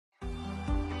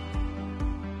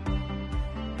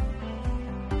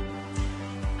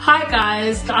Hi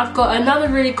guys, I've got another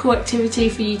really cool activity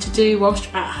for you to do whilst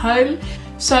you're at home.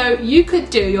 So you could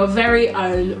do your very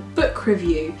own book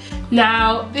review.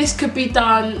 Now this could be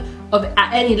done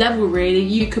at any level really.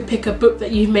 You could pick a book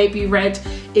that you've maybe read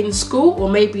in school,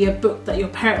 or maybe a book that your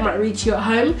parent might read to you at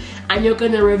home, and you're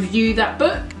going to review that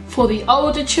book. For the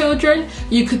older children,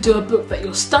 you could do a book that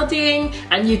you're studying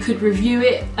and you could review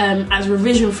it as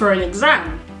revision for an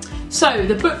exam. So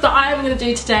the book that I'm going to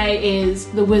do today is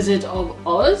The Wizard of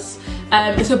Oz.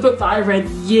 It's a book that I read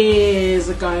years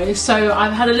ago, so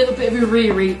I've had a little bit of a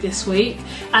reread this week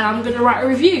and I'm going to write a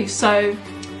review, so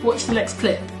watch the next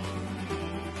clip.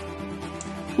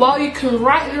 While you can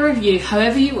write the review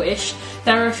however you wish,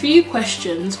 there are a few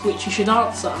questions which you should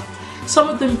answer. Some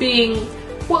of them being,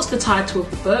 what's the title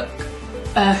of the book?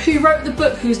 Who wrote the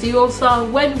book? Who's the author?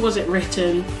 When was it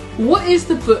written? What is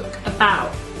the book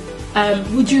about?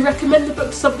 Would you recommend the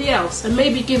book to somebody else? And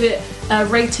maybe give it a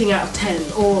rating out of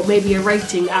 10, or maybe a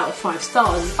rating out of 5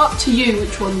 stars. It's up to you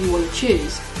which one you want to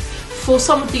choose. For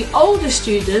some of the older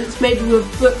students, maybe with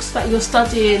books that you're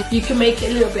studying, you can make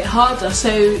it a little bit harder.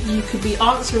 So you could be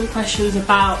answering questions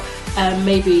about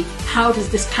maybe how does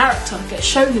this character get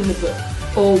shown in the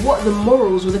book, or what are the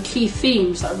morals or the key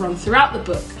themes that run throughout the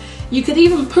book. You could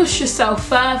even push yourself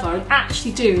further and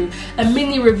actually do a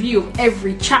mini review of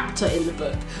every chapter in the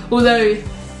book. Although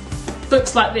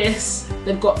books like this,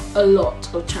 they've got a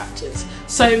lot of chapters.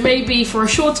 So maybe for a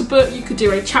shorter book, you could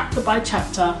do a chapter by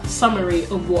chapter summary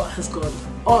of what has gone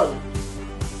on.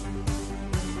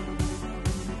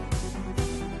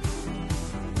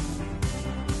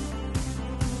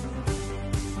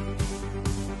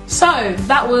 So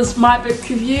that was my book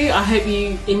review. I hope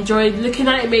you enjoyed looking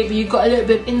at it. Maybe you got a little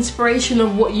bit of inspiration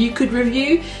of what you could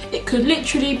review. It could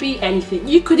literally be anything.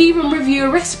 You could even review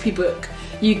a recipe book.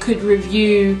 You could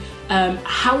review a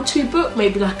how-to book,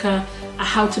 maybe like a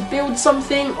how to build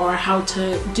something or a how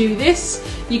to do this.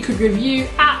 You could review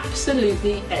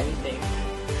absolutely anything.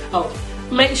 Oh,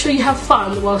 make sure you have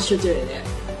fun whilst you're doing it.